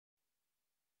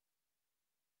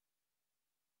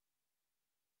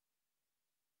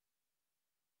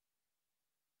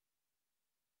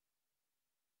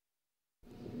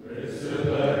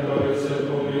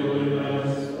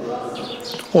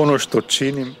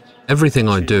Everything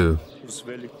I do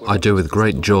with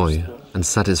great joy and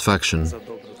satisfaction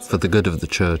for the good of the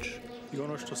Church.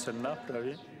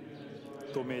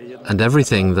 And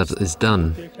everything that is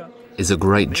done is a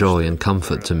great joy and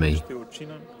comfort to me,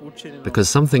 because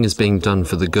something is being done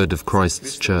for the good of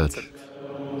Christ's Church.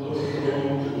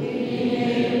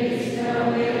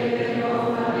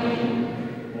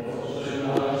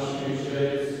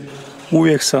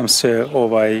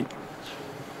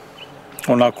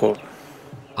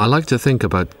 I like to think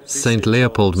about Saint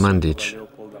Leopold Mandić,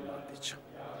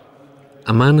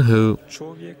 a man who,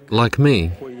 like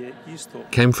me,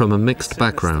 came from a mixed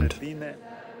background,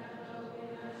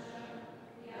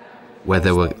 where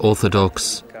there were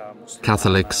Orthodox,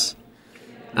 Catholics,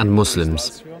 and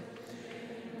Muslims.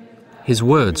 His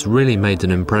words really made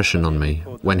an impression on me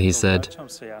when he said,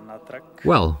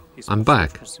 "Well, I'm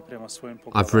back.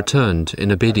 I've returned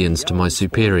in obedience to my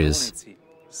superiors,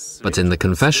 but in the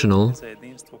confessional,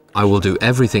 I will do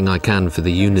everything I can for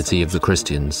the unity of the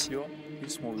Christians.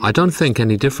 I don't think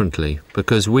any differently,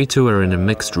 because we too are in a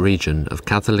mixed region of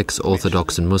Catholics,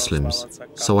 Orthodox and Muslims.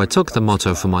 So I took the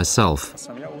motto for myself,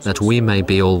 that we may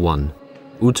be all one.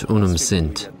 Ut unum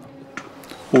sint."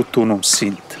 Ut unum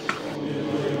sint.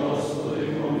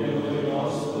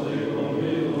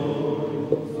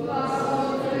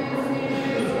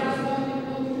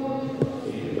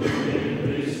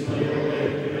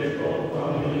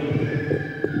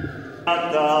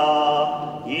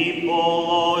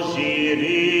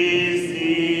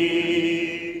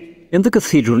 In the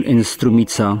cathedral in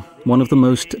Strumica, one of the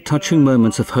most touching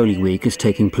moments of Holy Week is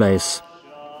taking place.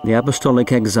 The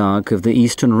Apostolic Exarch of the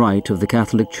Eastern Rite of the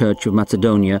Catholic Church of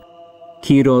Macedonia,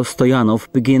 Kiro Stoyanov,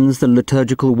 begins the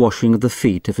liturgical washing of the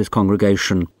feet of his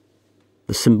congregation.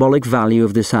 The symbolic value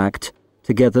of this act,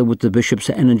 together with the bishop's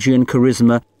energy and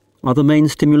charisma, are the main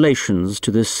stimulations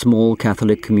to this small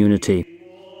Catholic community.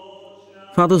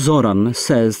 Father Zoran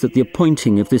says that the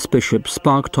appointing of this bishop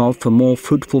sparked off a more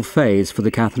fruitful phase for the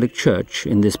Catholic Church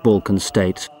in this Balkan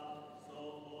state.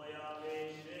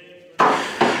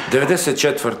 In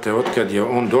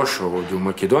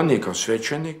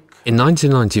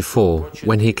 1994,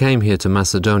 when he came here to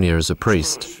Macedonia as a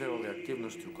priest,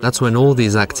 that's when all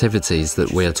these activities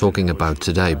that we are talking about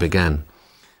today began.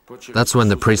 That's when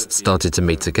the priests started to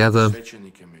meet together.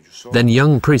 Then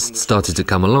young priests started to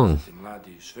come along.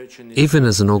 Even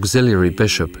as an auxiliary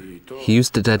bishop, he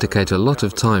used to dedicate a lot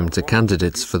of time to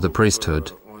candidates for the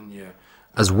priesthood,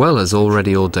 as well as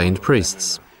already ordained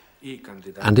priests.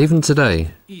 And even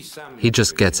today, he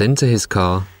just gets into his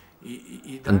car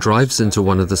and drives into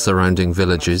one of the surrounding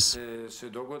villages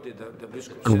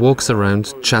and walks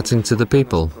around chatting to the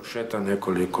people.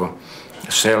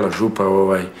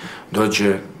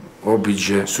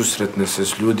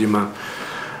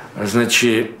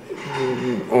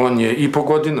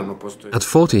 At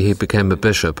 40 he became a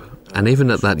bishop, and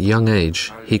even at that young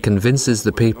age he convinces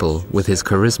the people with his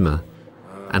charisma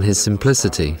and his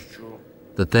simplicity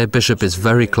that their bishop is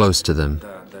very close to them.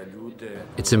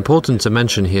 It's important to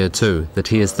mention here too that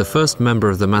he is the first member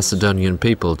of the Macedonian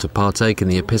people to partake in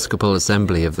the Episcopal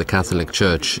Assembly of the Catholic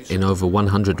Church in over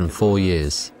 104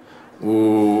 years.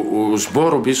 U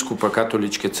zboru biskupa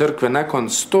Katoličke crkve nakon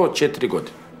 104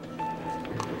 godine.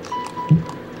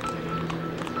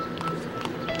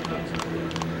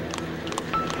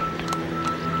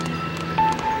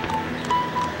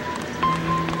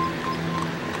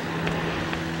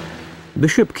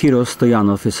 Bishop Kiro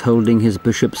Stoyanov is holding his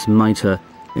bishop's mitre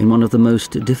in one of the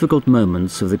most difficult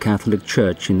moments of the Catholic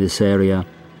Church in this area.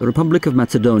 The Republic of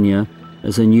Macedonia,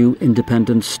 as a new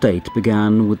independent state,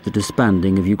 began with the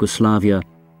disbanding of Yugoslavia.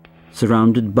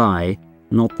 Surrounded by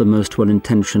not the most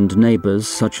well-intentioned neighbours,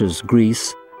 such as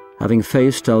Greece, having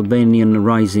faced Albanian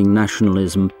rising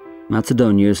nationalism,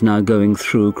 Macedonia is now going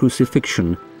through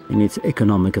crucifixion in its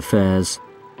economic affairs.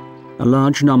 A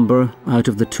large number out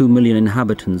of the 2 million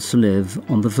inhabitants live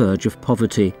on the verge of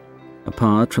poverty.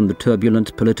 Apart from the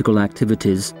turbulent political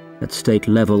activities at state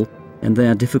level and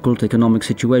their difficult economic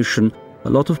situation, a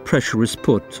lot of pressure is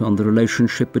put on the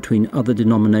relationship between other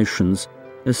denominations,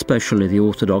 especially the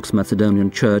Orthodox Macedonian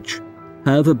Church.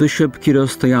 However, Bishop Kiro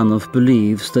Stoyanov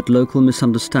believes that local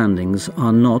misunderstandings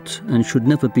are not and should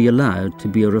never be allowed to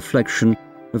be a reflection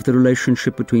of the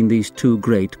relationship between these two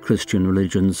great Christian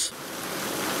religions.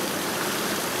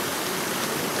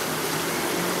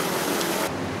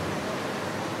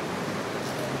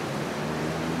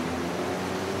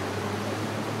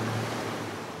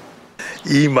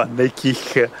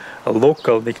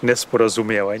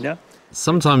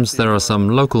 Sometimes there are some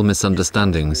local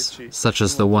misunderstandings, such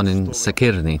as the one in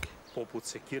Sekirnik.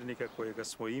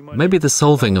 Maybe the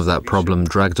solving of that problem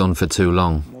dragged on for too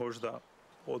long.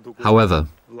 However,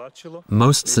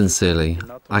 most sincerely,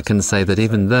 I can say that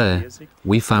even there,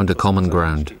 we found a common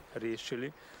ground.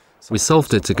 We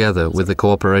solved it together with the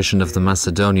cooperation of the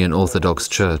Macedonian Orthodox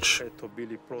Church.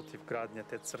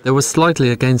 They were slightly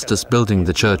against us building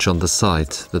the church on the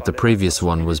site that the previous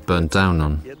one was burnt down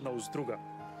on.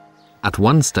 At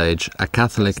one stage, a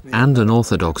Catholic and an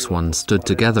Orthodox one stood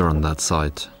together on that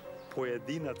site.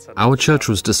 Our church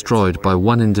was destroyed by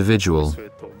one individual,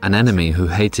 an enemy who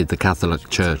hated the Catholic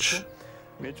Church.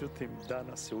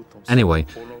 Anyway,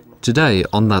 today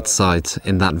on that site,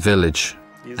 in that village,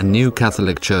 a new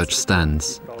Catholic church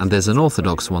stands, and there's an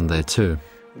Orthodox one there too.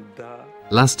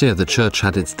 Last year the church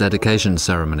had its dedication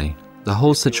ceremony. The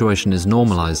whole situation is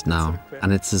normalized now,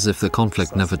 and it's as if the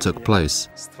conflict never took place.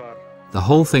 The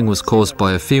whole thing was caused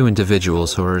by a few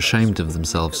individuals who are ashamed of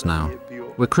themselves now.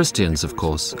 We're Christians, of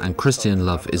course, and Christian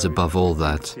love is above all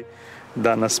that.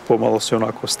 Danas pomalo se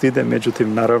onako stide,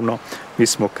 međutim, naravno, mi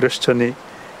smo kršćani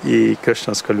I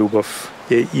kršćanska ljubav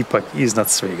je ipak iznad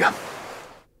svega.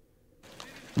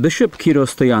 Bishop Kiro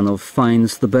Stoyanov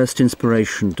finds the best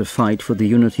inspiration to fight for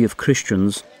the unity of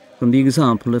Christians from the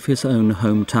example of his own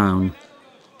hometown.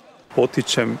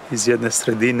 Potičem iz jedne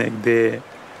sredine gdje je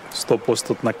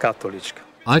 100% katolička.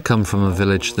 I come from a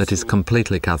village that is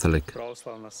completely Catholic.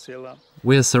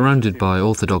 We are surrounded by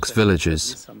Orthodox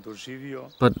villages,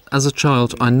 but as a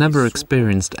child I never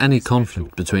experienced any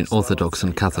conflict between Orthodox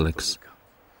and Catholics.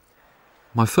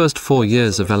 My first 4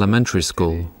 years of elementary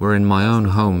school were in my own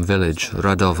home village,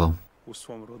 Radovo.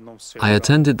 I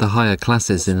attended the higher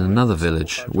classes in another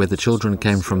village where the children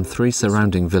came from 3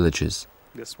 surrounding villages.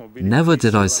 Never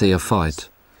did I see a fight,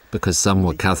 because some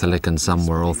were Catholic and some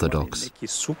were Orthodox.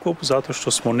 Zato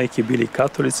što smo neki bili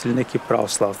katolici ili neki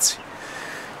pravoslavci.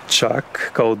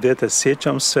 Čak kao dete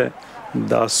sjećam se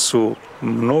da su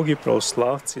mnogi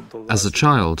pravoslavci dolazili. As a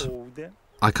child,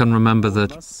 I can remember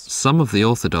that some of the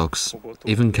Orthodox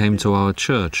even came to our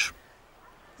church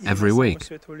every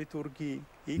week,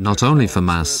 not only for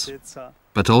Mass,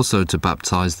 but also to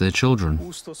baptize their children.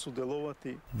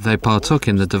 They partook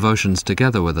in the devotions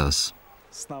together with us.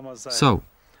 So,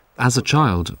 as a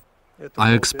child,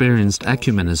 I experienced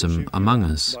ecumenism among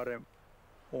us.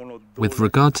 With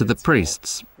regard to the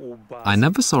priests, I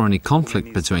never saw any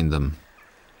conflict between them,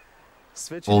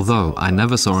 although I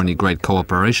never saw any great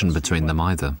cooperation between them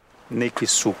either. Neki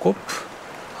sukob,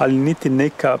 ali niti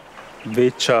neka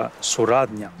veća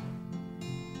suradnja.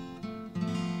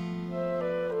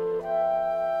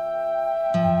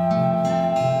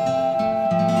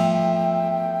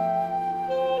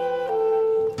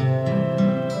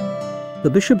 The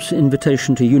bishop's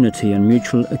invitation to unity and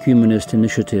mutual ecumenist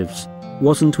initiatives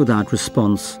wasn't without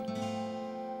response.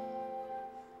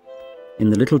 In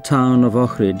the little town of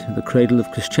Ohrid, the cradle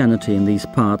of Christianity in these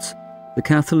parts, the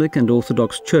Catholic and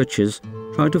Orthodox churches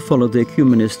try to follow the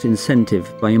ecumenist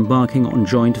incentive by embarking on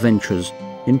joint ventures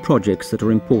in projects that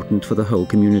are important for the whole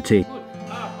community.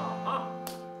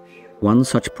 One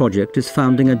such project is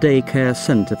founding a daycare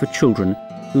centre for children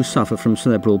who suffer from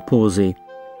cerebral palsy.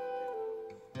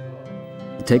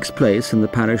 It takes place in the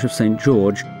parish of St.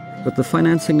 George, but the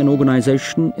financing and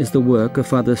organisation is the work of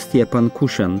Father Stjepan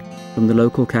Kushan from the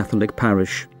local Catholic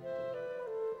parish.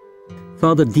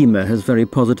 Father Dima has very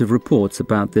positive reports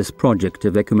about this project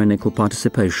of ecumenical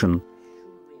participation.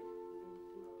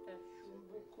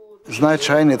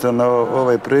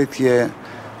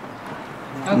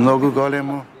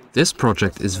 This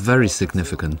project is very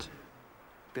significant.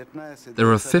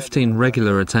 There are 15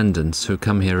 regular attendants who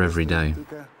come here every day.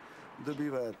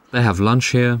 They have lunch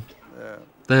here,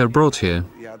 they are brought here,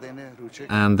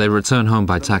 and they return home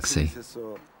by taxi.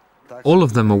 All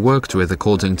of them are worked with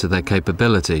according to their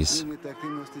capabilities.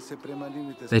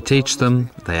 They teach them,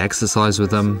 they exercise with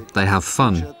them, they have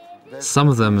fun. Some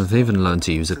of them have even learned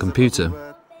to use a computer.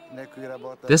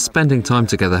 This spending time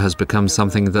together has become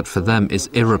something that for them is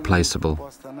irreplaceable.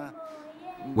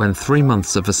 When 3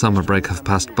 months of a summer break have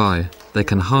passed by, they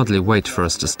can hardly wait for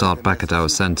us to start back at our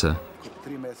centre.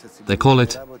 They call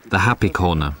it the happy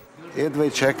corner. Едва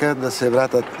чека да се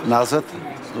вратат назад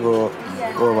во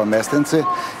ова местенце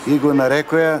и го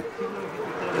нарекоја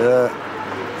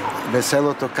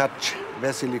веселото капче,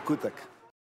 весели кутак.